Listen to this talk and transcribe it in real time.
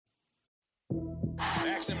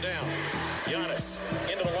Backs him down. Giannis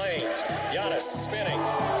into the lane. Giannis spinning.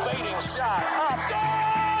 Fading shot. Up.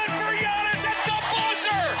 Good for Giannis at the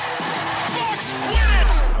buzzer. Bucks win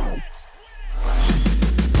it.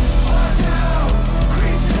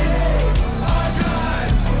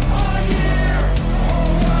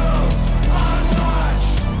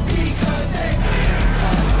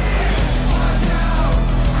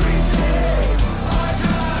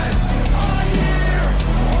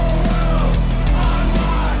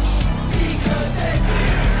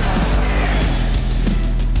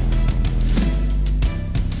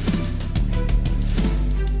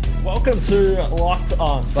 Welcome to Locked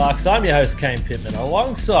On Bucks. I'm your host, Kane Pittman,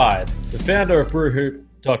 alongside the founder of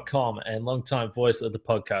BrewHoop.com and longtime voice of the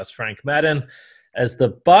podcast, Frank Madden. As the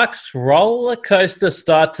Bucks roller coaster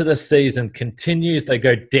start to the season continues, they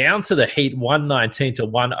go down to the Heat 119 to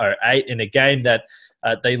 108 in a game that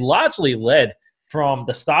they largely led from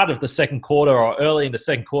the start of the second quarter or early in the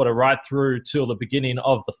second quarter right through till the beginning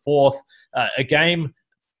of the fourth. A game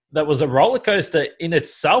that was a roller coaster in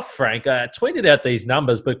itself, Frank. I tweeted out these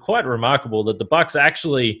numbers, but quite remarkable that the Bucks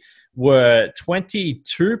actually were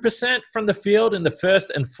 22% from the field in the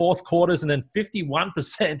first and fourth quarters, and then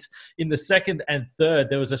 51% in the second and third.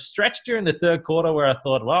 There was a stretch during the third quarter where I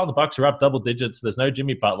thought, well, the Bucks are up double digits. There's no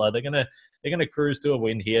Jimmy Butler. They're gonna cruise to a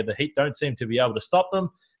win here. The Heat don't seem to be able to stop them,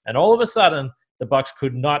 and all of a sudden, the Bucks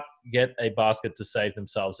could not get a basket to save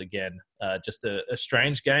themselves again. Just a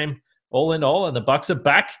strange game. All in all, and the Bucks are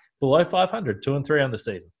back below 500, 2-3 on the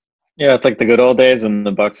season. Yeah, it's like the good old days when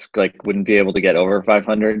the Bucks wouldn't be able to get over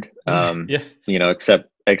 500. Yeah.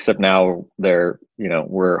 Except now they're,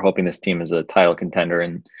 we're hoping this team is a title contender,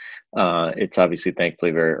 and it's obviously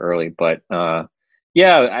thankfully very early. But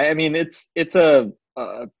it's a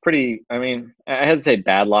pretty. I hesitate to say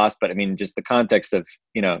bad loss, but just the context of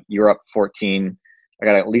you're up 14. I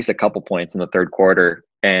got at least a couple points in the third quarter,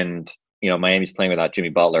 and Miami's playing without Jimmy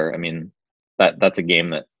Butler. That's a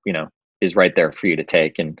game that, is right there for you to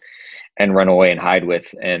take and run away and hide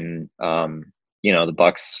with. And, the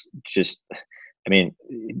Bucks just,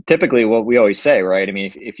 typically what we always say, right?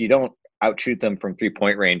 If you don't outshoot them from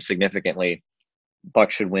 3-point range significantly,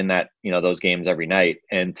 Bucks should win those games every night.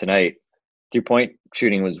 And tonight, 3-point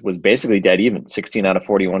shooting was basically dead even. 16 out of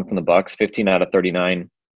 41 from the Bucks, 15 out of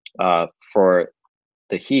 39 for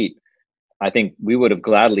the Heat. I think we would have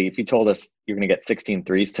gladly, if you told us you're going to get 16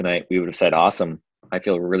 threes tonight, we would have said, awesome. I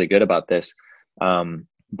feel really good about this.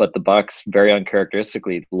 But the Bucks very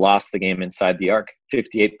uncharacteristically lost the game inside the arc.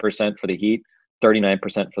 58% for the Heat,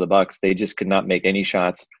 39% for the Bucks. They just could not make any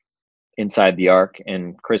shots inside the arc.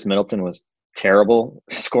 And Chris Middleton was terrible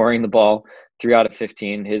scoring the ball. 3 out of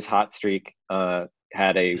 15. His hot streak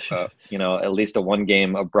had at least a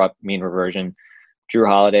 1-game abrupt mean reversion. Jrue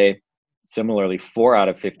Holiday, similarly, 4 out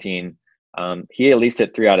of 15. He at least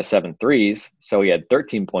hit 3 out of 7 threes, so he had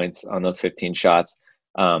 13 points on those 15 shots.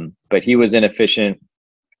 But he was inefficient,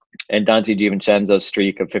 and Dante DiVincenzo's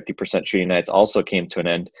streak of 50% shooting nights also came to an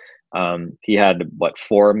end. He had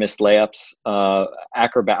 4 missed layups,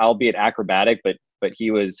 albeit acrobatic, but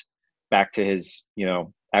he was back to his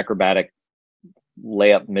acrobatic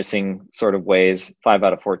layup missing sort of ways. 5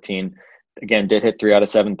 out of 14. Again, did hit 3 out of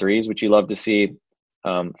 7 threes, which you love to see.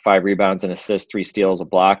 5 rebounds and assists, 3 steals, a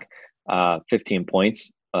block. 15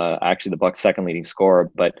 points, actually the Bucks' second leading scorer.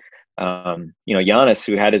 But, Giannis,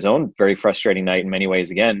 who had his own very frustrating night in many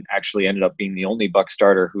ways, again, actually ended up being the only Bucks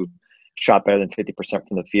starter who shot better than 50%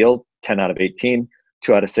 from the field, 10 out of 18,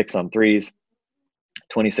 2 out of 6 on threes,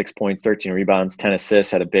 26 points, 13 rebounds, 10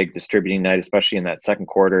 assists, had a big distributing night, especially in that second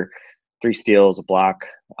quarter, 3 steals, a block,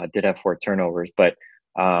 did have 4 turnovers. But,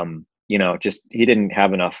 just he didn't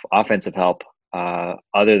have enough offensive help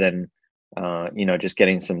other than just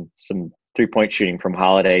getting some 3-point shooting from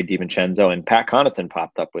Holiday, DiVincenzo, and Pat Connaughton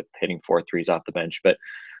popped up with hitting 4 threes off the bench. But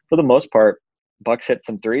for the most part, Bucks hit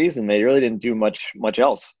some threes, and they really didn't do much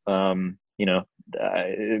else. Pretty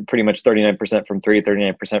much 39% from 3,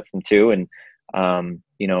 39% from 2, and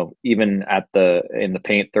even in the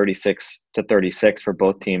paint, 36-36 for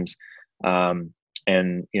both teams. And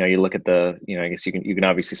you look at I guess you can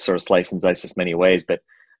obviously sort of slice and dice this many ways, but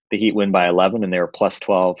the Heat win by 11, and they were plus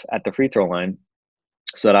 12 at the free throw line.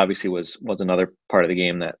 So that obviously was another part of the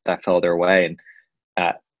game that fell their way. And,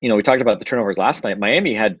 we talked about the turnovers last night.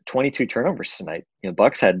 Miami had 22 turnovers tonight.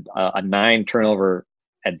 Bucks had a 9 turnover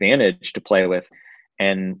advantage to play with.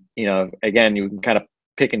 And, again, you can kind of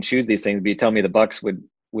pick and choose these things, but you tell me the Bucks would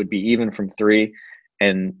be even from 3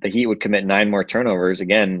 and the Heat would commit 9 more turnovers.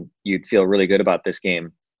 Again, you'd feel really good about this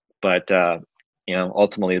game. But,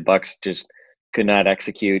 ultimately the Bucks just could not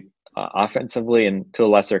execute offensively, and to a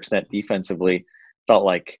lesser extent defensively. felt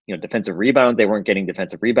like, defensive rebounds, they weren't getting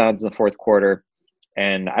defensive rebounds in the fourth quarter.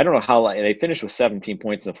 And I don't know how they finished with 17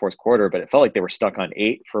 points in the fourth quarter, but it felt like they were stuck on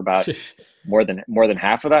 8 for about more than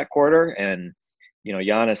half of that quarter. And,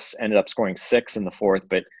 Giannis ended up scoring 6 in the fourth,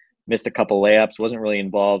 but missed a couple layups, wasn't really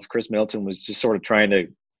involved. Chris Middleton was just sort of trying to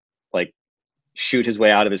shoot his way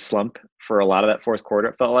out of his slump for a lot of that fourth quarter,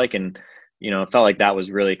 it felt like. And, it felt like that was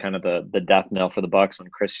really kind of the death knell for the Bucks when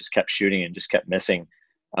Chris just kept shooting and just kept missing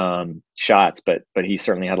shots. But he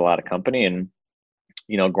certainly had a lot of company. And,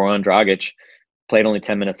 Goran Dragic played only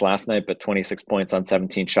 10 minutes last night, but 26 points on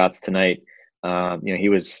 17 shots tonight. He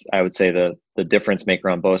was, I would say, the difference maker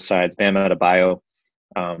on both sides. Bam Adebayo,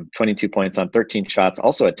 22 points on 13 shots,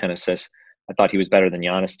 also had 10 assists. I thought he was better than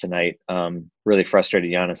Giannis tonight. Really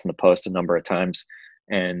frustrated Giannis in the post a number of times.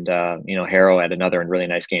 And, Harrow had another really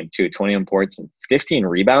nice game too. 21 points and 15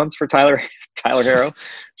 rebounds for Tyler Harrow,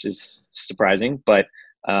 which is surprising. But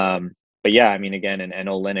yeah, I mean, again, and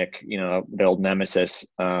Olynyk, the old nemesis,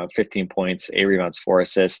 15 points, 8 rebounds, 4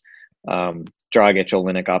 assists. Dragic,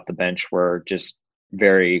 Olynyk off the bench were just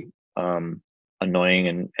very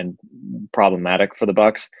annoying and problematic for the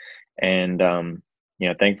Bucks. And,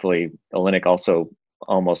 thankfully, Olynyk also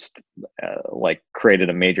almost created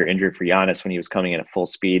a major injury for Giannis when he was coming in at full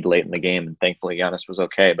speed late in the game. And thankfully, Giannis was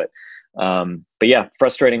okay. But yeah,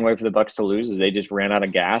 frustrating way for the Bucks to lose is they just ran out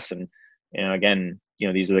of gas. And, again,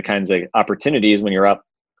 these are the kinds of opportunities when you're up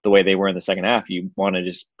the way they were in the second half. You want to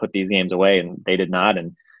just put these games away, and they did not.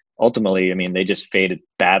 And ultimately, I mean, they just faded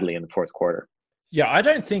badly in the fourth quarter. Yeah, I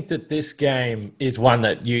don't think that this game is one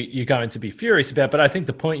that you're going to be furious about, but I think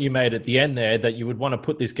the point you made at the end there that you would want to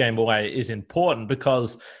put this game away is important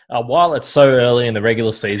because while it's so early in the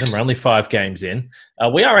regular season, we're only 5 games in,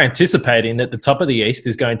 we are anticipating that the top of the East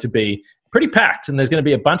is going to be pretty packed and there's going to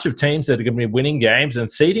be a bunch of teams that are going to be winning games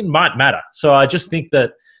and seeding might matter. So I just think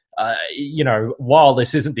that, while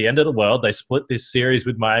this isn't the end of the world, they split this series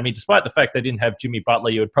with Miami, despite the fact they didn't have Jimmy Butler.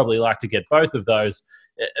 You would probably like to get both of those.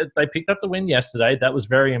 They picked up the win yesterday. That was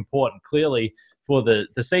very important, clearly, for the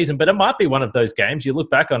season. But it might be one of those games you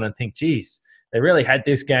look back on and think, geez, they really had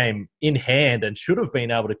this game in hand and should have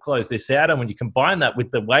been able to close this out. And when you combine that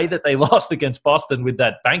with the way that they lost against Boston with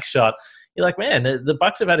that bank shot, you're like, man, the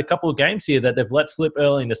Bucks have had a couple of games here that they've let slip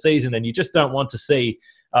early in the season, and you just don't want to see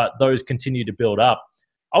those continue to build up.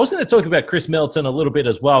 I was going to talk about Chris Middleton a little bit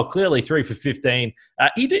as well. Clearly 3 for 15.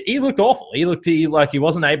 He looked awful. He looked like he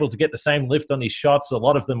wasn't able to get the same lift on his shots. A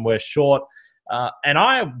lot of them were short. And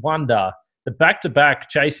I wonder, the back-to-back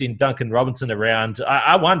chasing Duncan Robinson around,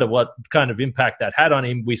 I wonder what kind of impact that had on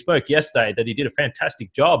him. We spoke yesterday that he did a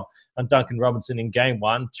fantastic job on Duncan Robinson in game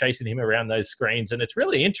 1, chasing him around those screens. And it's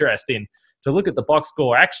really interesting to look at the box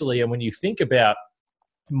score actually. And when you think about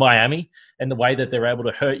Miami and the way that they're able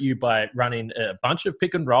to hurt you by running a bunch of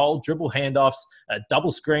pick and roll, dribble handoffs, double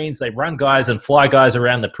screens. They run guys and fly guys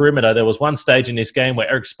around the perimeter. There was one stage in this game where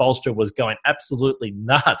Eric Spoelstra was going absolutely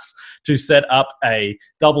nuts to set up a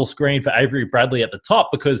double screen for Avery Bradley at the top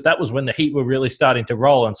because that was when the Heat were really starting to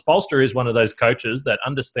roll. And Spoelstra is one of those coaches that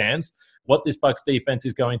understands what this Bucks defense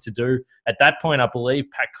is going to do. At that point, I believe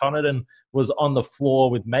Pat Connaughton was on the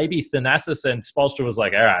floor with maybe Thanasis, and Spoelstra was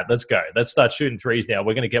like, all right, let's go. Let's start shooting threes now.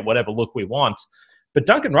 We're going to get whatever look we want. But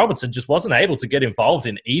Duncan Robinson just wasn't able to get involved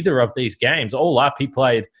in either of these games. All up, he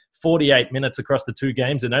played 48 minutes across the 2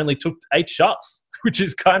 games and only took 8 shots, which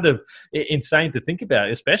is kind of insane to think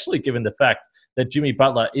about, especially given the fact that Jimmy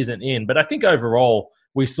Butler isn't in. But I think overall,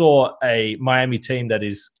 we saw a Miami team that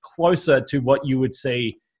is closer to what you would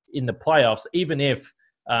see in the playoffs, even if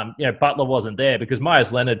Butler wasn't there, because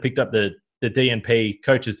Myers Leonard picked up the DNP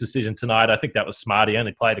coach's decision tonight. I think that was smart. He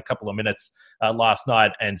only played a couple of minutes last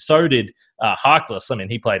night, and so did Harkless. I mean,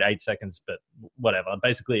 he played 8 seconds, but whatever.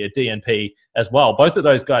 Basically a DNP as well. Both of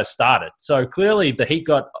those guys started. So clearly the Heat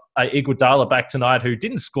got Iguodala back tonight, who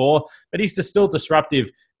didn't score, but he's just still disruptive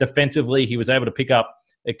defensively. He was able to pick up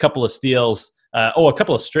a couple of steals, or a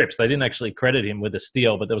couple of strips. They didn't actually credit him with a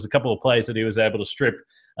steal, but there was a couple of plays that he was able to strip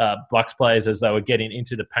Bucks players as they were getting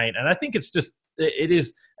into the paint. And I think it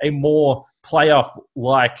is a more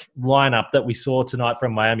playoff-like lineup that we saw tonight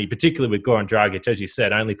from Miami, particularly with Goran Dragic, as you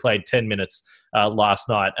said, only played 10 minutes last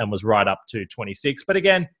night and was right up to 26. But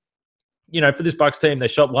again, for this Bucks team, they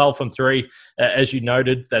shot well from 3. As you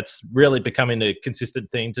noted, that's really becoming a consistent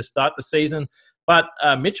theme to start the season. But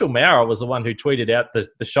Mitchell Maurer was the one who tweeted out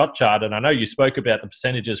the shot chart, and I know you spoke about the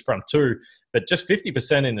percentages from 2, but just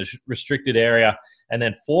 50% in the restricted area, and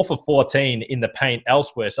then 4 for 14 in the paint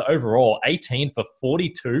elsewhere. So overall, 18 for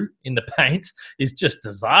 42 in the paint is just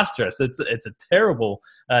disastrous. It's a terrible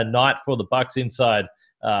night for the Bucks inside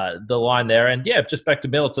the line there. And yeah, just back to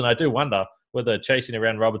Middleton, I do wonder whether chasing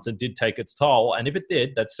around Robinson did take its toll. And if it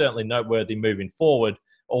did, that's certainly noteworthy moving forward.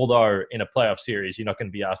 Although in a playoff series, you're not going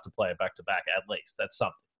to be asked to play it back-to-back at least. That's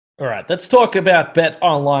something. All right, let's talk about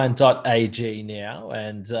betonline.ag now.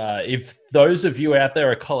 And if those of you out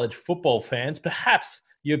there are college football fans, perhaps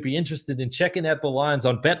you'd be interested in checking out the lines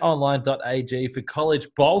on betonline.ag for college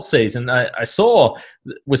bowl season. I saw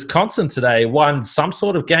Wisconsin today won some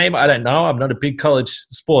sort of game. I don't know. I'm not a big college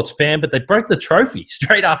sports fan, but they broke the trophy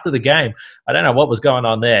straight after the game. I don't know what was going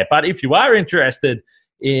on there. But if you are interested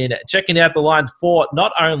in checking out the lines for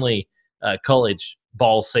not only college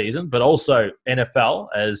bowl season, but also NFL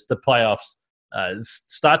as the playoffs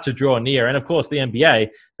start to draw near, and of course the NBA,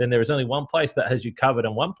 then there is only one place that has you covered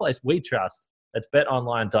and one place we trust. That's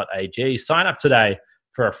betonline.ag. Sign up today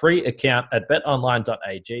for a free account at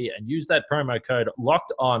betonline.ag and use that promo code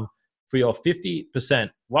locked on for your 50%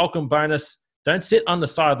 welcome bonus. Don't sit on the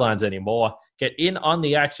sidelines anymore. Get in on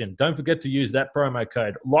the action. Don't forget to use that promo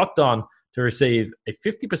code locked on to receive a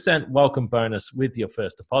 50% welcome bonus with your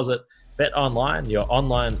first deposit. Bet Online, your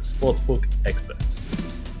online sportsbook experts.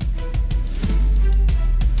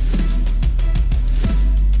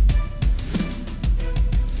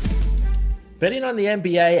 Betting on the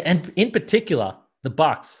NBA, and in particular, the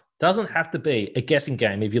Bucks, doesn't have to be a guessing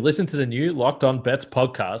game. If you listen to the new Locked On Bets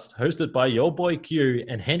podcast, hosted by your boy Q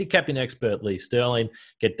and handicapping expert Lee Sterling,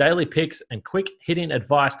 get daily picks and quick hitting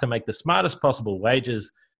advice to make the smartest possible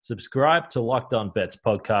wagers. Subscribe to Locked On Bets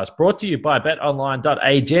podcast, brought to you by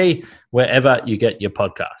betonline.ag, wherever you get your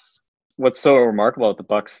podcasts. What's so remarkable about the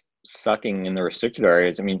Bucks sucking in the restricted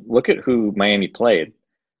areas, I mean, look at who Miami played.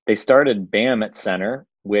 They started Bam at center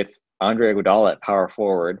with Andre Iguodala at power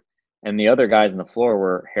forward, and the other guys on the floor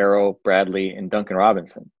were Harrow, Bradley, and Duncan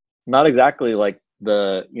Robinson. Not exactly like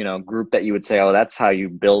the group that you would say, oh, that's how you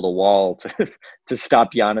build a wall to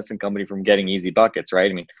stop Giannis and company from getting easy buckets, right?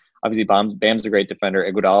 I mean, obviously, Bam's a great defender.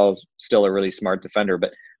 Iguodala's still a really smart defender,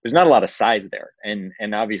 but there's not a lot of size there. And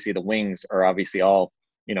obviously, the wings are obviously all,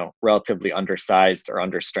 relatively undersized or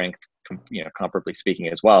under strength, comparably speaking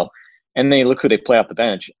as well. And they look who they play off the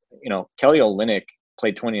bench. Kelly Olynyk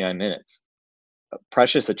played 29 minutes.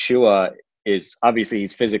 Precious Achiuwa is obviously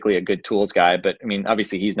he's physically a good tools guy, but I mean,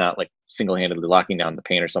 obviously he's not like single-handedly locking down the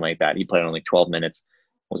paint or something like that. He played only 12 minutes,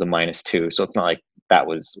 was a -2. So it's not like that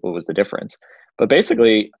was what was the difference. But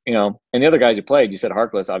basically, and the other guys who played, you said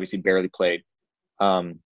Harkless obviously barely played.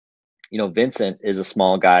 Vincent is a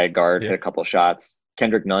small guy, guard, hit a couple of shots.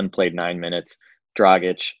 Kendrick Nunn played 9 minutes.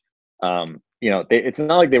 Dragic, it's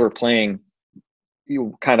not like they were playing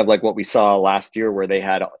kind of like what we saw last year where they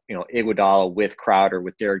had, Iguodala with Crowder,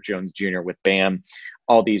 with Derrick Jones Jr., with Bam,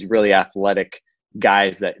 all these really athletic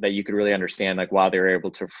guys that you could really understand, like, wow, they were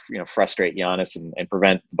able to, frustrate Giannis and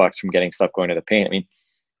prevent the Bucks from getting stuff going to the paint. I mean,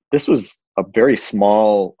 this was a very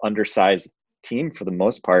small, undersized team for the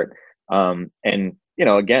most part.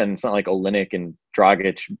 Again, it's not like Olynyk and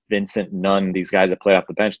Dragic, Vincent, Nunn, these guys that play off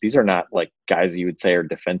the bench. These are not like guys you would say are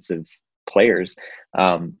defensive players.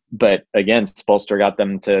 But again, Spoelstra got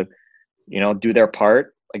them to, do their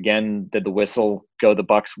part. Again, did the whistle go the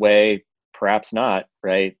Bucks' way? Perhaps not,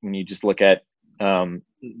 right? When you just look at the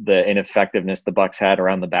ineffectiveness the Bucks had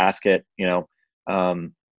around the basket, there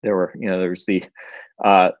was the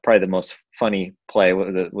probably the most funny play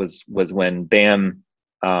was when Bam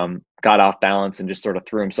got off balance and just sort of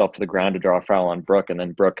threw himself to the ground to draw a foul on Brook, and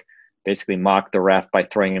then Brook basically mocked the ref by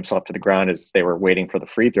throwing himself to the ground as they were waiting for the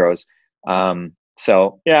free throws.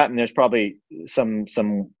 So yeah, and there's probably some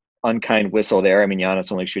unkind whistle there. I mean,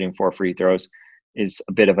 Giannis only shooting 4 free throws is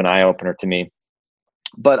a bit of an eye opener to me.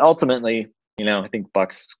 But ultimately, I think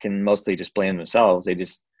Bucks can mostly just blame themselves. They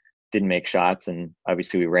just didn't make shots, and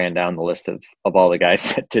obviously we ran down the list of all the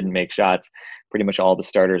guys that didn't make shots. Pretty much all the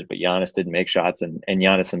starters, but Giannis didn't make shots, and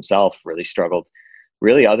Giannis himself really struggled.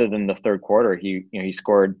 Really, other than the third quarter, he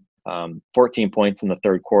scored 14 points in the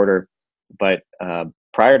third quarter, but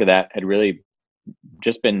prior to that had really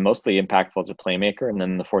just been mostly impactful as a playmaker. And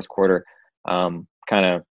then the fourth quarter kind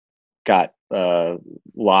of got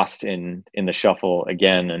lost in the shuffle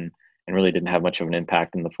again, and really didn't have much of an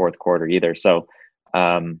impact in the fourth quarter either. So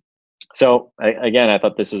I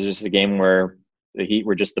thought this was just a game where the Heat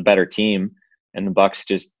were just the better team, and the Bucks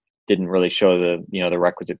just didn't really show the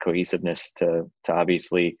requisite cohesiveness to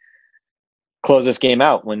obviously close this game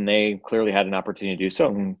out when they clearly had an opportunity to do so.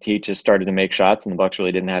 And Heat just started to make shots, and the Bucks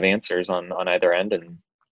really didn't have answers on either end. And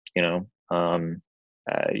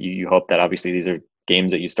you hope that obviously these are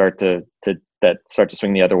games that you start to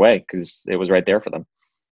swing the other way, because it was right there for them.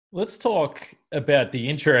 Let's talk about the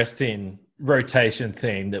interesting rotation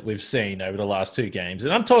theme that we've seen over the last two games.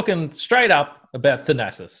 And I'm talking straight up about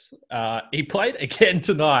Thanasis. He played again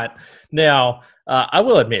tonight. Now, I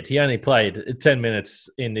will admit, he only played 10 minutes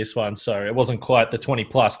in this one, so it wasn't quite the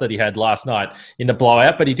 20-plus that he had last night in the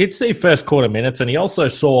blowout, but he did see first quarter minutes, and he also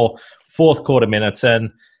saw fourth quarter minutes.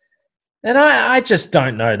 And I just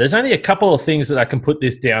don't know. There's only a couple of things that I can put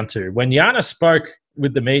this down to. When Giannis spoke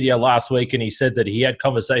with the media last week and he said that he had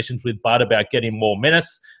conversations with Bud about getting more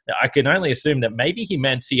minutes, I can only assume that maybe he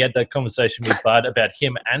meant he had that conversation with Bud about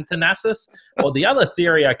him and Thanasis. Or the other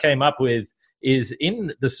theory I came up with is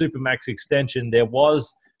in the Supermax extension, there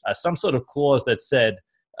was some sort of clause that said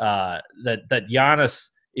that Giannis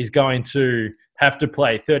is going to have to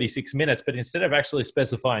play 36 minutes, but instead of actually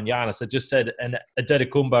specifying Giannis, it just said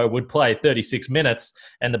Antetokounmpo would play 36 minutes,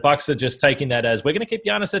 and the Bucks are just taking that as we're going to keep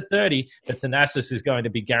Giannis at 30, but Thanasis is going to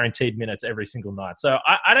be guaranteed minutes every single night. So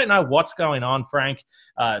I don't know what's going on, Frank.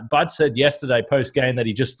 Bud said yesterday post-game that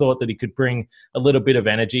he just thought that he could bring a little bit of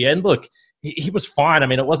energy, and look, he was fine. I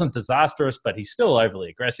mean, it wasn't disastrous, but he's still overly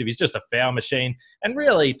aggressive. He's just a foul machine. And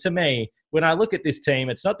really, to me, when I look at this team,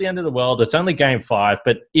 it's not the end of the world. It's only game 5.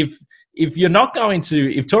 But if you're not going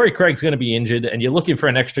to, if Torrey Craig's going to be injured and you're looking for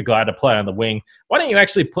an extra guy to play on the wing, why don't you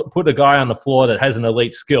actually put a guy on the floor that has an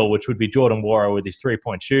elite skill, which would be Jordan Nwora with his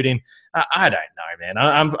 3-point shooting? I don't know, man.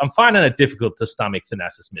 I'm finding it difficult to stomach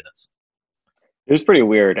Thanasis minutes. It was pretty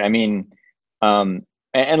weird. I mean, and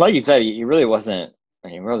like you said, he really wasn't. I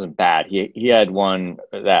mean, it wasn't bad. He had one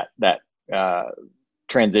that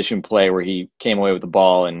transition play where he came away with the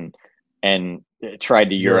ball and tried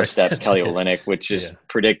to Eurostep Kelly Olynyk, which just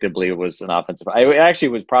predictably was an offensive. It actually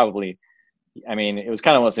was probably. I mean, it was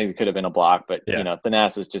kind of one of those things that could have been a block, but you know,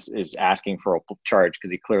 Thanasis just is asking for a charge because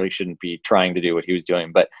he clearly shouldn't be trying to do what he was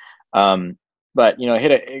doing. But you know,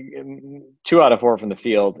 hit 2 out of 4 from the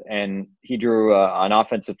field, and he drew an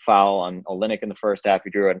offensive foul on Olynyk in the first half. He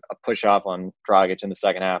drew a push off on Dragic in the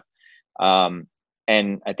second half,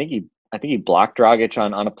 and I think he blocked Dragic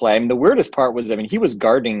on a play. I mean, the weirdest part was, I mean, he was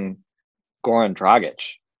guarding Goran Dragic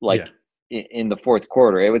in the fourth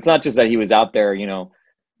quarter. It was not just that he was out there, you know,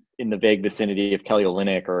 in the vague vicinity of Kelly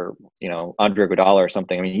Olynyk or, you know, Andre Iguodala or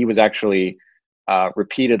something. I mean, he was actually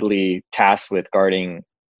repeatedly tasked with guarding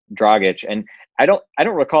Dragic, and I don't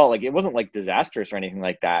recall, like, it wasn't like disastrous or anything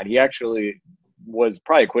like that. He actually was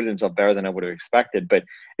probably acquitted himself better than I would have expected, but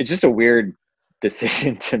it's just a weird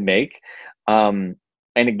decision to make. And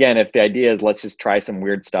again, if the idea is let's just try some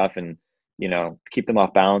weird stuff and, you know, keep them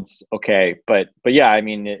off balance, okay. But yeah, I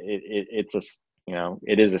mean, it's a, you know,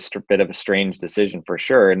 it is a bit of a strange decision for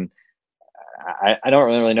sure, and I don't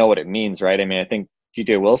really know what it means, right? I mean, I think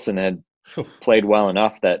DJ Wilson had played well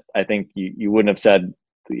enough that I think you wouldn't have said,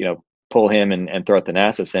 you know, pull him and throw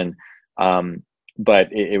Thanasis in.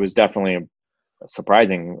 But it was definitely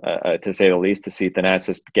surprising, to say the least, to see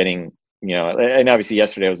Thanasis getting, you know, and obviously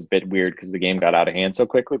yesterday was a bit weird because the game got out of hand so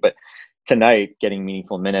quickly, but tonight getting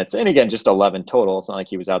meaningful minutes, and again, just 11 total. It's not like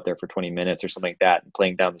he was out there for 20 minutes or something like that and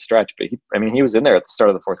playing down the stretch, but he was in there at the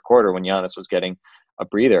start of the fourth quarter when Giannis was getting a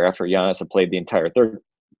breather after Giannis had played the entire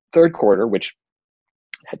third quarter, which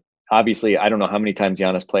had, obviously, I don't know how many times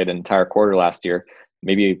Giannis played an entire quarter last year.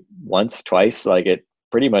 Maybe once, twice, like it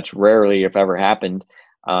pretty much rarely, if ever, happened.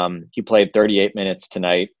 He played 38 minutes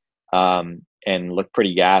tonight and looked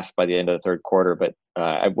pretty gassed by the end of the third quarter. But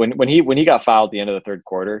when he got fouled at the end of the third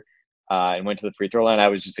quarter and went to the free throw line, I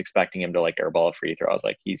was just expecting him to like airball a free throw. I was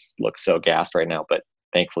like, he looks so gassed right now, but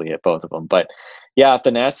thankfully hit both of them. But yeah,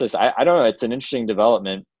 Thanasis, I don't know. It's an interesting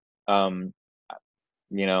development. You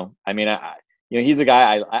know, I mean, you know, he's a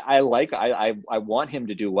guy I like. I want him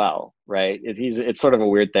to do well, right? It's sort of a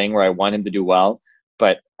weird thing where I want him to do well,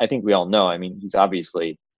 but I think we all know. I mean, he's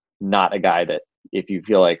obviously not a guy that if you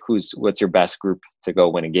feel like what's your best group to go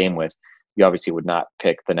win a game with, you obviously would not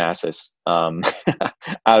pick Thanasis out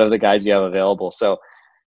of the guys you have available. So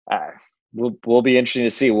we'll be interesting to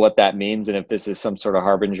see what that means, and if this is some sort of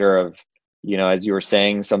harbinger of, you know, as you were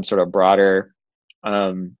saying, some sort of broader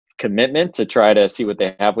commitment to try to see what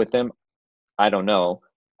they have with him. I don't know.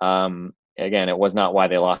 Again, it was not why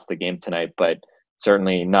they lost the game tonight, but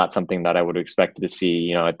certainly not something that I would have expected to see,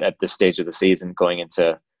 you know, at this stage of the season, going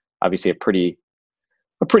into obviously a pretty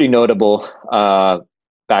notable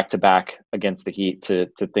back-to-back against the Heat, to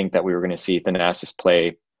think that we were going to see Thanasis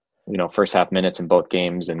play, you know, first half minutes in both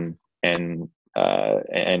games and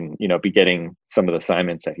you know, be getting some of the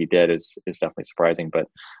assignments that he did is definitely surprising. But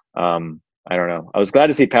I don't know. I was glad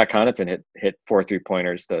to see Pat Connaughton hit 4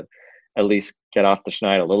 3-pointers to at least get off the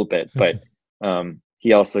schneid a little bit, but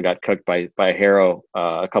he also got cooked by Harrow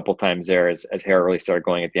a couple times there as Harrow really started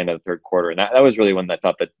going at the end of the third quarter, and that was really when I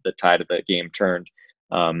thought that the tide of the game turned.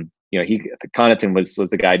 Connaughton was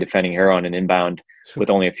the guy defending Hero on an inbound with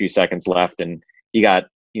only a few seconds left, and he got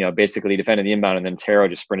basically defended the inbound, and then Hero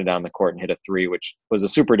just sprinted down the court and hit a three, which was a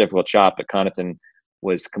super difficult shot, but Connaughton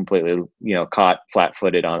was completely caught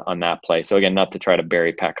flat-footed on that play. So again, not to try to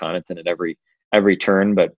bury Pat Connaughton at every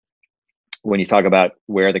turn, but when you talk about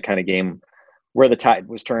where the tide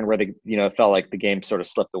was turned, where it felt like the game sort of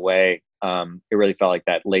slipped away. It really felt like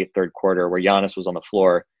that late third quarter where Giannis was on the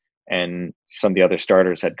floor and some of the other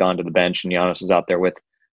starters had gone to the bench, and Giannis was out there with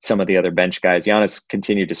some of the other bench guys. Giannis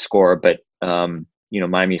continued to score, but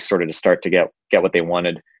Miami started to start to get what they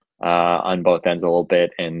wanted on both ends a little bit,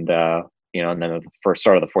 and and then at the first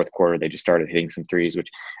start of the fourth quarter, they just started hitting some threes, which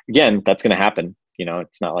again, that's going to happen.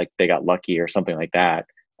 It's not like they got lucky or something like that.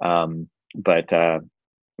 But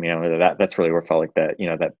that's really where it felt like that,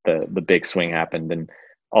 that the big swing happened, and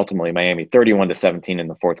ultimately Miami 31-17 in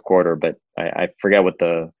the fourth quarter. But I forget what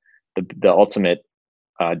the ultimate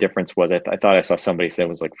difference was. I thought I saw somebody say it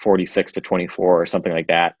was like 46-24 or something like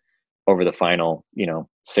that over the final,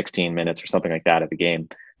 16 minutes or something like that of the game,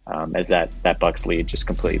 as that Bucks lead just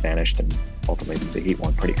completely vanished, and ultimately the Heat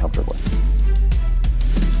won pretty comfortably.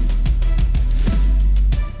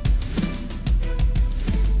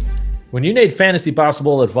 When you need fantasy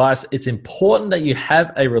basketball advice, it's important that you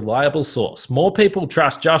have a reliable source. More people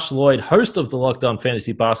trust Josh Lloyd, host of the Locked On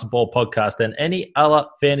Fantasy Basketball podcast, than any other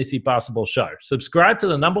fantasy basketball show. Subscribe to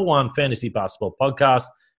the #1 fantasy basketball podcast,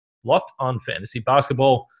 Locked On Fantasy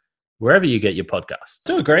Basketball, wherever you get your podcasts. I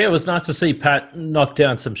do agree. It was nice to see Pat knock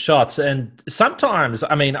down some shots. And sometimes,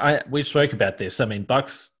 we spoke about this.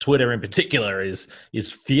 Bucks Twitter in particular is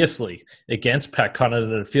fiercely against Pat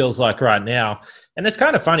Connaughton, it feels like right now. And it's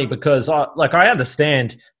kind of funny because I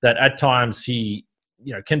understand that at times he,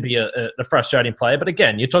 can be a frustrating player. But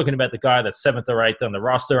again, you're talking about the guy that's 7th or 8th on the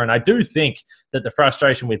roster. And I do think that the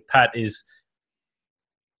frustration with Pat is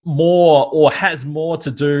more, or has more to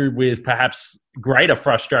do with perhaps greater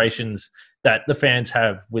frustrations that the fans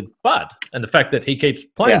have with Bud and the fact that he keeps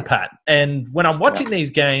playing Pat. And when I'm watching these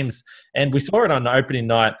games, and we saw it on the opening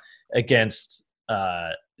night against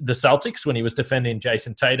the Celtics when he was defending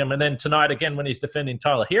Jason Tatum, and then tonight again when he's defending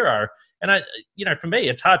Tyler Hero. And for me,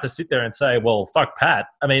 it's hard to sit there and say, well, fuck Pat.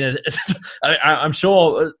 I'm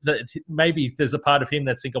sure that maybe there's a part of him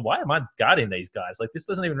that's thinking, why am I guarding these guys? Like, this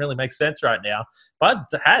doesn't even really make sense right now. Bud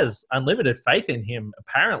has unlimited faith in him,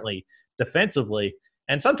 apparently, defensively.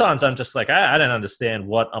 And sometimes I'm just like, I don't understand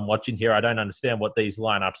what I'm watching here. I don't understand what these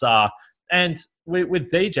lineups are. And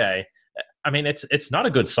with DJ, it's not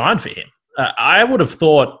a good sign for him. I would have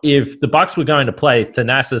thought if the Bucks were going to play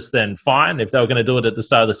Thanasis, then fine. If they were going to do it at the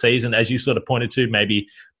start of the season, as you sort of pointed to, maybe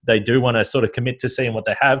they do want to sort of commit to seeing what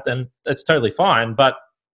they have, then that's totally fine. But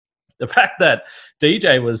the fact that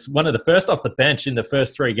DJ was one of the first off the bench in the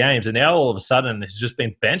first 3 games, and now all of a sudden has just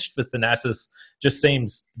been benched for Thanasis, just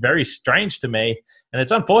seems very strange to me. And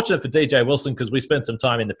it's unfortunate for DJ Wilson because we spent some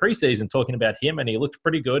time in the preseason talking about him, and he looked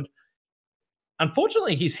pretty good.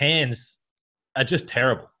 Unfortunately, his hands are just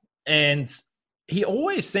terrible. And he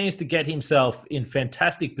always seems to get himself in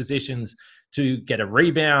fantastic positions to get a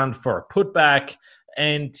rebound for a putback,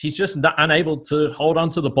 and he's just unable to hold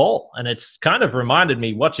on to the ball. And it's kind of reminded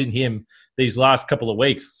me watching him these last couple of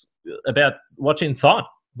weeks about watching Thon,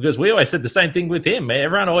 because we always said the same thing with him.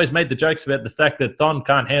 Everyone always made the jokes about the fact that Thon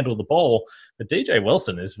can't handle the ball, but DJ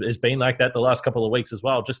Wilson has been like that the last couple of weeks as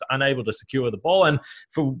well, just unable to secure the ball. And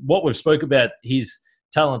for what we've spoke about his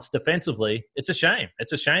talents defensively, it's a shame.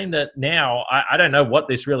 It's a shame that now I don't know what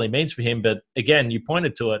this really means for him, but again, you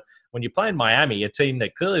pointed to it. When you're playing Miami, a team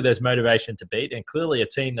that clearly there's motivation to beat, and clearly a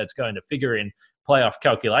team that's going to figure in playoff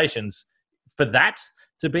calculations, for that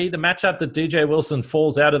to be the matchup that DJ Wilson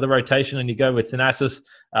falls out of the rotation and you go with Thanasis,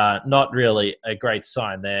 not really a great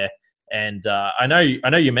sign there. And I know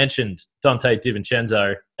you mentioned Dante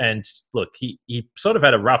DiVincenzo, and look, he sort of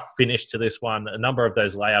had a rough finish to this one. A number of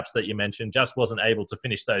those layups that you mentioned just wasn't able to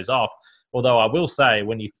finish those off. Although I will say,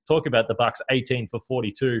 when you talk about the Bucks 18 for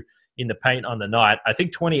 42 in the paint on the night, I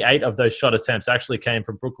think 28 of those shot attempts actually came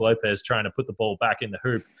from Brook Lopez trying to put the ball back in the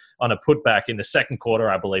hoop on a putback in the second quarter,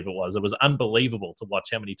 I believe it was. It was unbelievable to watch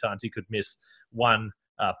how many times he could miss one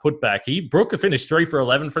putback. Brook finished 3 for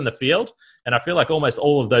 11 from the field, and I feel like almost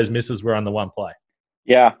all of those misses were on the one play.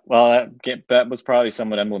 Yeah, well, that was probably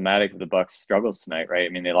somewhat emblematic of the Bucks' struggles tonight, right? I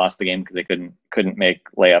mean, they lost the game because they couldn't make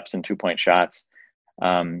layups and 2-point shots.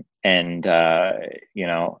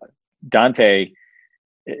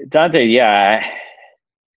 Dante, yeah,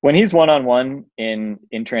 when he's one-on-one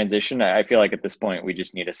in transition, I feel like at this point we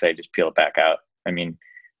just need to say, just peel it back out. I mean,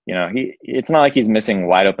 it's not like he's missing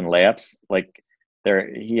wide open layups. Like,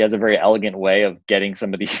 he has a very elegant way of getting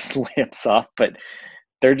some of these layups off, but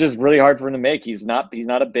they're just really hard for him to make. He's not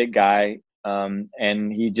a big guy,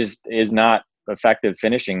 and he just is not effective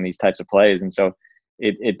finishing these types of plays. And so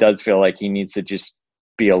it does feel like he needs to just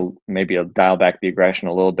be maybe dial back the aggression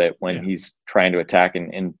a little bit when he's trying to attack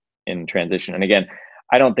in transition. And again,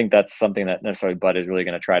 I don't think that's something that necessarily Bud is really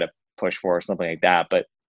going to try to push for or something like that. But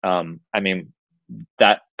I mean,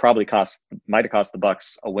 that probably might have cost the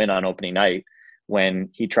Bucks a win on opening night when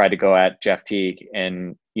he tried to go at Jeff Teague,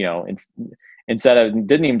 and instead of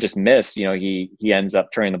didn't even just miss, he ends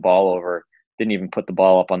up turning the ball over, didn't even put the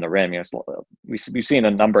ball up on the rim. We've seen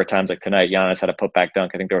a number of times like tonight, Giannis had a putback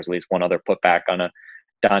dunk. I think there was at least one other putback on a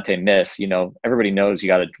Dante miss. Everybody knows you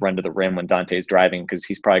got to run to the rim when Dante's driving because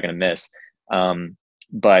he's probably going to miss.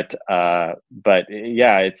 But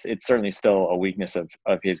yeah, it's certainly still a weakness of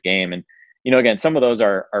his game. And again, some of those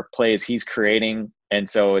are plays he's creating, and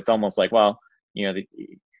so it's almost like, well,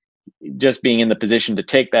 just being in the position to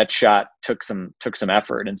take that shot took some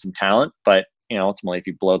effort and some talent. But ultimately, if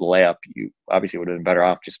you blow the layup, you obviously would have been better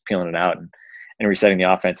off just peeling it out and resetting the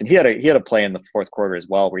offense. And he had a play in the fourth quarter as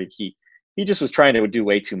well where he just was trying to do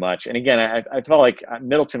way too much. And again, I felt like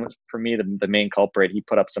Middleton was, for me, the main culprit. He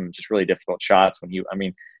put up some just really difficult shots when he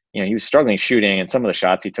was struggling shooting, and some of the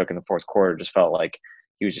shots he took in the fourth quarter just felt like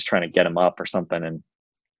he was just trying to get him up or something. And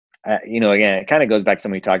again, it kind of goes back to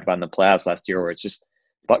something we talked about in the playoffs last year, where it's just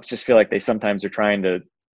Bucks just feel like they sometimes are trying to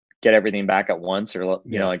get everything back at once, or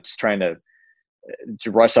like just trying to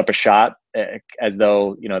rush up a shot as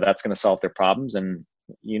though that's going to solve their problems. And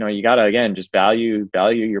you got to, again, just value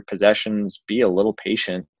your possessions, be a little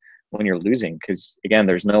patient when you're losing, because again,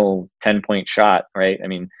 there's no 10-point shot, right? I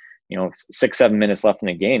mean, 6-7 minutes left in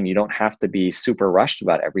the game, you don't have to be super rushed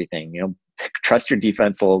about everything. Trust your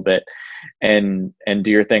defense a little bit and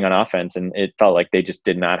do your thing on offense. And it felt like they just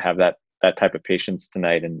did not have that type of patience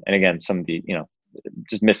tonight. And again, some of the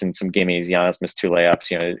just missing some gimmies. Giannis missed 2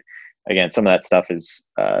 layups. Again, some of that stuff is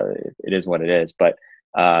it is what it is. But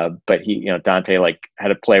he, Dante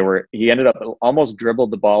had a play where he ended up almost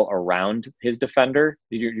dribbled the ball around his defender.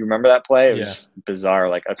 Do you remember that play? It was just bizarre.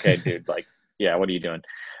 Like, okay, dude, yeah, what are you doing?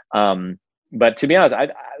 But to be honest,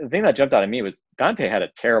 the thing that jumped out at me was Dante had a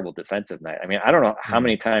terrible defensive night. I mean, I don't know how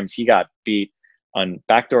many times he got beat on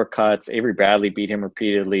backdoor cuts. Avery Bradley beat him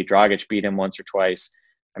repeatedly. Dragic beat him once or twice.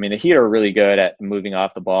 I mean, the Heat are really good at moving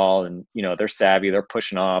off the ball, and they're savvy. They're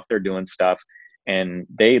pushing off. They're doing stuff. And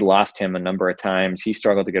they lost him a number of times. He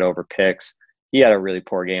struggled to get over picks. He had a really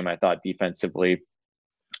poor game, I thought, defensively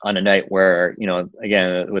on a night where,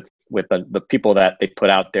 again, with the people that they put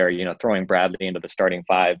out there, throwing Bradley into the starting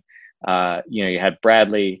 5. You had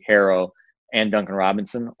Bradley, Harrow, and Duncan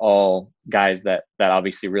Robinson, all guys that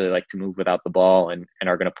obviously really like to move without the ball and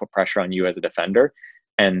are going to put pressure on you as a defender.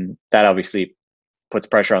 And that obviously puts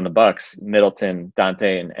pressure on the Bucks. Middleton,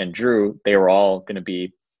 Dante, and Drew, they were all going to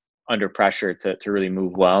be under pressure to really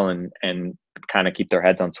move well and kind of keep their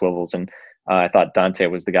heads on swivels. And I thought Dante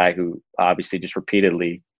was the guy who obviously just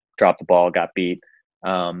repeatedly dropped the ball, got beat.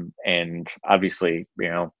 And obviously,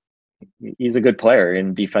 he's a good player,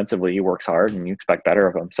 and defensively he works hard, and you expect better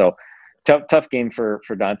of him. So tough game for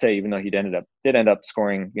Dante, even though he did end up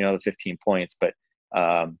scoring, the 15 points. But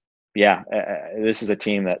this is a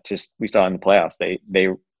team that just, we saw in the playoffs, they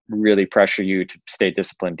really pressure you to stay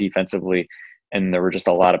disciplined defensively. And there were just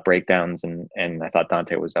a lot of breakdowns. And I thought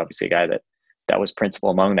Dante was obviously a guy that was principal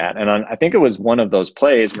among that. And I think it was one of those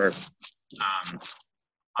plays where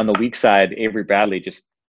on the weak side, Avery Bradley just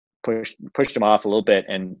pushed him off a little bit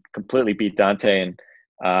and completely beat Dante. And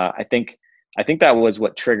I think that was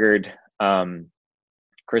what triggered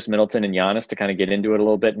Chris Middleton and Giannis to kind of get into it a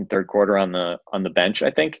little bit in third quarter on the bench.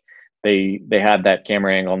 I think they had that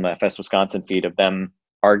camera angle on the FS Wisconsin feed of them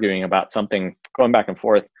arguing about something, going back and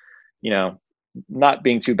forth, not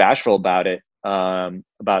being too bashful about it,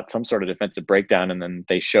 about some sort of defensive breakdown. And then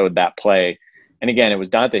they showed that play. And again, it was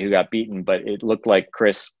Dante who got beaten, but it looked like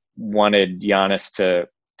Chris wanted Giannis to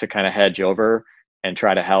kind of hedge over and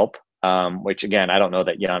try to help, which again, I don't know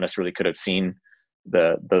that Giannis really could have seen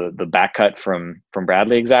the back cut from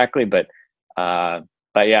Bradley exactly, but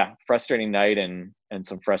yeah, frustrating night and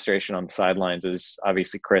some frustration on the sidelines. Is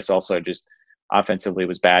obviously Chris also just offensively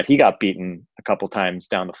was bad. He got beaten a couple times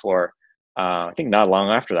down the floor. I think not long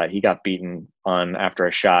after that, he got beaten after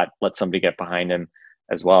a shot, let somebody get behind him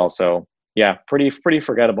as well. So yeah, pretty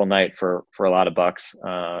forgettable night for a lot of Bucks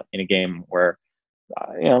in a game where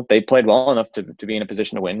they played well enough to be in a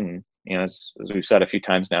position to win. And as we've said a few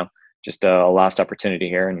times now, just a lost opportunity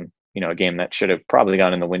here, and a game that should have probably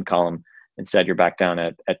gone in the win column. Instead, you're back down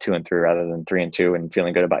at 2-3 rather than 3-2 and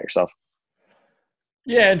feeling good about yourself.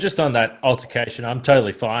 Yeah, and just on that altercation, I'm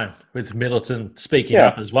totally fine with Middleton speaking Yeah.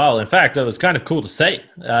 up as well. In fact, it was kind of cool to see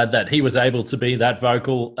that he was able to be that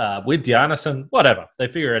vocal with Giannis, and whatever. They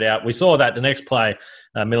figure it out. We saw that the next play,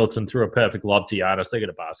 Middleton threw a perfect lob to Giannis. They got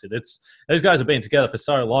a basket. Those guys have been together for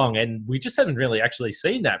so long, and we just hadn't really actually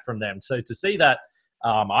seen that from them. So to see that,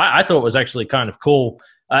 I thought was actually kind of cool.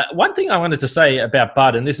 One thing I wanted to say about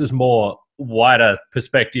Bud, and this is more wider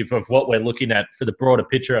perspective of what we're looking at for the broader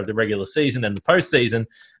picture of the regular season and the postseason.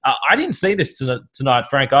 I didn't see this tonight,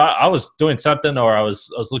 Frank. I was doing something, or I was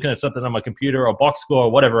looking at something on my computer or box score or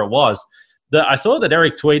whatever it was. I saw that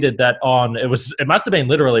Eric tweeted that it must have been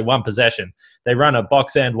literally one possession. They run a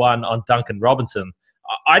box and one on Duncan Robinson.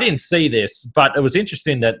 I didn't see this, but it was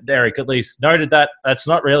interesting that Eric at least noted that. That's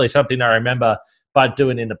not really something I remember Bud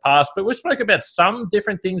doing in the past. But we spoke about some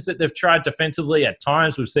different things that they've tried defensively. At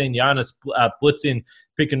times, we've seen Giannis blitzing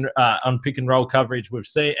on pick and roll coverage. We've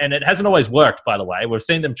seen, and it hasn't always worked, by the way. We've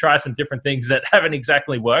seen them try some different things that haven't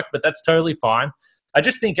exactly worked, but that's totally fine. I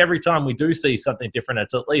just think every time we do see something different,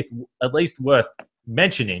 it's at least worth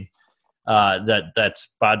mentioning that's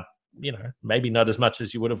Bud. Maybe not as much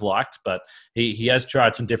as you would have liked, but he has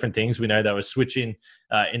tried some different things. We know they were switching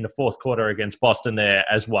in the fourth quarter against Boston there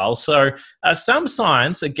as well. So some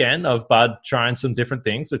signs, again, of Bud trying some different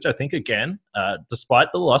things, which I think, again,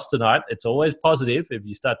 despite the loss tonight, it's always positive if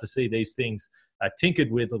you start to see these things tinkered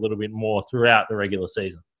with a little bit more throughout the regular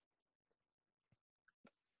season.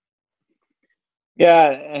 Yeah,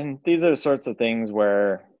 and these are the sorts of things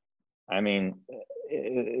where, I mean,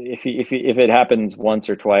 if it happens once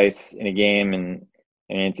or twice in a game, and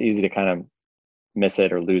it's easy to kind of miss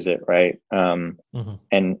it or lose it, right? And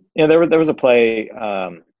there was a play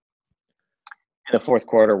in the fourth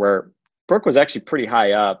quarter where Brooke was actually pretty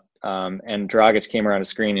high up, and Dragic came around a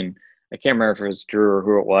screen, and I can't remember if it was Drew or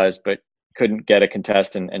who it was, but couldn't get a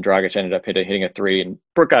contest, and Dragic ended up hitting a three, and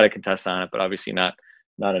Brooke got a contest on it, but obviously not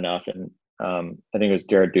enough. And I think it was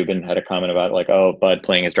Jared Dubin had a comment about like, oh, Bud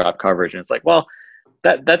playing his drop coverage, and it's like, well,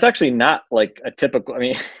 that's actually not like a typical. I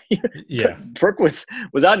mean, yeah, Brooke was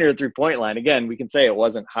out near the 3-point line. Again, we can say it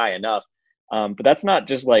wasn't high enough, but that's not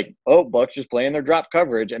just like, oh, Bucks just playing their drop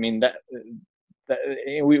coverage. I mean, that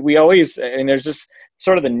we always, and there's just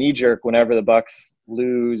sort of the knee jerk whenever the Bucks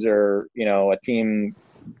lose, or a team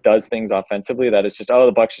does things offensively, that it's just, oh,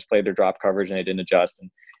 the Bucks just played their drop coverage and they didn't adjust, and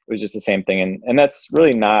it was just the same thing, and that's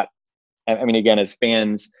really not. I mean, again, as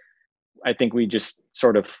fans, I think we just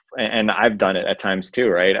sort of, and I've done it at times too,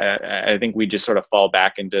 right? I think we just sort of fall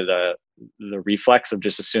back into the reflex of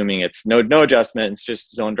just assuming it's no adjustment, it's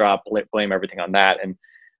just zone drop, blame everything on that. And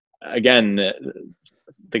again,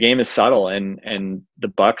 the game is subtle, and the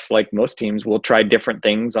Bucks, like most teams, will try different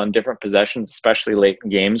things on different possessions, especially late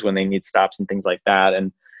in games when they need stops and things like that.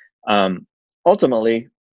 And ultimately,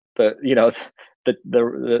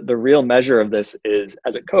 the real measure of this is,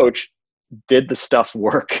 as a coach, did the stuff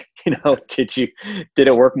work? Did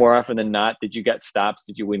it work more often than not? Did you get stops?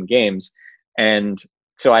 Did you win games? And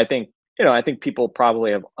so I think people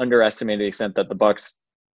probably have underestimated the extent that the Bucks,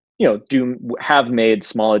 have made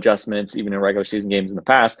small adjustments even in regular season games in the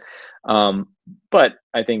past. But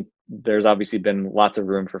I think there's obviously been lots of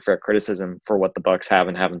room for fair criticism for what the Bucks have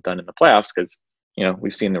and haven't done in the playoffs, because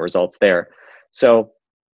we've seen the results there. So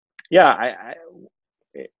yeah,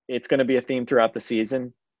 it's going to be a theme throughout the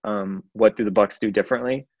season. What do the Bucks do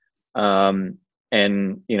differently? And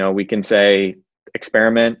we can say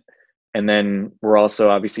experiment, and then we're also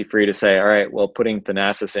obviously free to say, all right, well, putting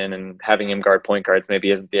Thanasis in and having him guard point guards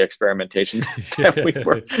maybe isn't the experimentation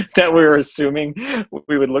that we were assuming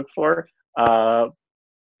we would look for.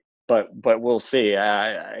 But we'll see.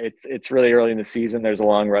 It's really early in the season. There's a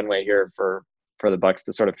long runway here for the Bucks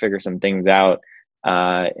to sort of figure some things out,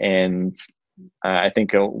 and I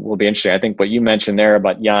think it will be interesting. I think what you mentioned there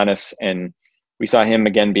about Giannis, and we saw him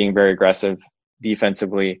again being very aggressive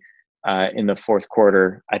defensively in the fourth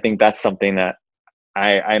quarter. I think that's something that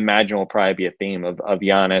I imagine will probably be a theme of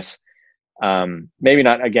Giannis. Maybe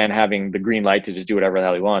not, again, having the green light to just do whatever the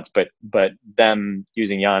hell he wants, but them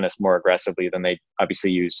using Giannis more aggressively than they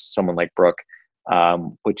obviously use someone like Brooke,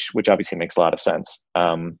 which obviously makes a lot of sense.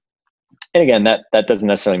 And again, that doesn't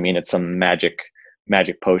necessarily mean it's some magic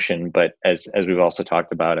potion, but as we've also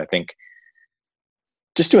talked about, I think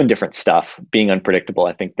just doing different stuff, being unpredictable,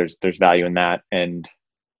 I think there's value in that. And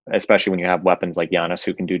especially when you have weapons like Giannis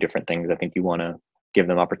who can do different things, I think you want to give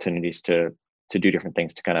them opportunities to do different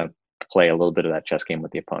things, to kind of play a little bit of that chess game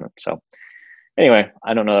with the opponent. So anyway,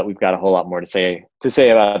 I don't know that we've got a whole lot more to say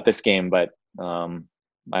about this game, but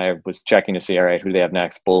I was checking to see, all right, who do they have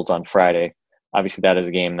next? Bulls on Friday. Obviously that is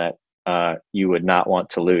a game that you would not want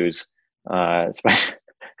to lose,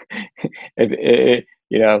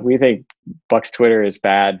 we think Bucks Twitter is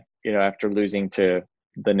bad, after losing to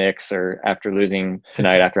the Knicks or after losing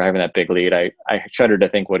tonight after having that big lead. I shudder to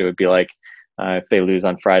think what it would be like if they lose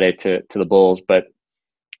on Friday to the Bulls. But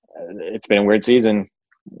it's been a weird season.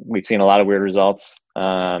 We've seen a lot of weird results,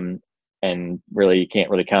 and really you can't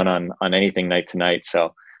really count on anything night to night.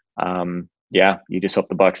 So you just hope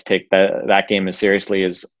the Bucks take that game as seriously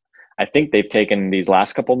as I think they've taken these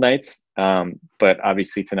last couple nights. But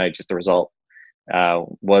obviously tonight, just the result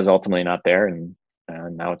was ultimately not there, and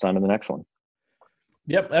now it's on to the next one.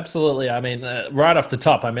 Yep, absolutely. I mean, right off the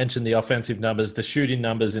top, I mentioned the offensive numbers, the shooting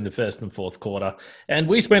numbers in the first and fourth quarter. And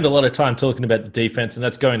we spend a lot of time talking about the defense, and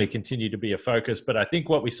that's going to continue to be a focus. But I think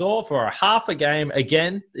what we saw for a half a game,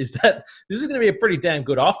 again, is that this is going to be a pretty damn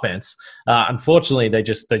good offense. Unfortunately, they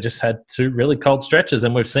just had two really cold stretches,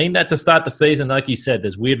 and we've seen that to start the season. Like you said,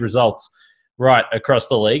 there's weird results right across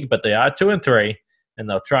the league, but they are 2-3. And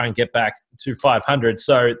they'll try and get back to 500.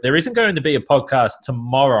 So there isn't going to be a podcast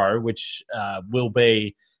tomorrow, which will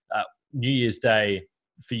be New Year's Day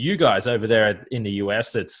for you guys over there in the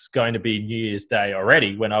US. It's going to be New Year's Day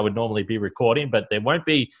already when I would normally be recording, but there won't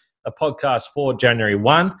be a podcast for January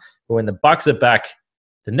 1. But when the Bucks are back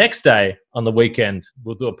the next day on the weekend,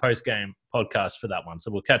 we'll do a post-game podcast for that one.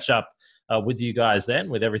 So we'll catch up with you guys then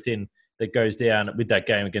with everything that goes down with that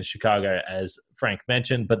game against Chicago, as Frank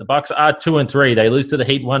mentioned. But the Bucks are 2-3. They lose to the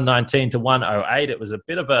Heat 119-108. It was a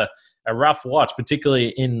bit of a rough watch, particularly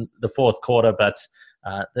in the fourth quarter. But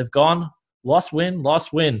they've gone loss, win,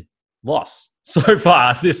 loss, win, loss so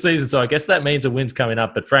far this season. So I guess that means a win's coming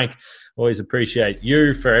up. But Frank, always appreciate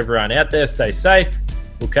you. For everyone out there, stay safe.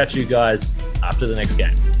 We'll catch you guys after the next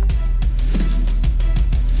game.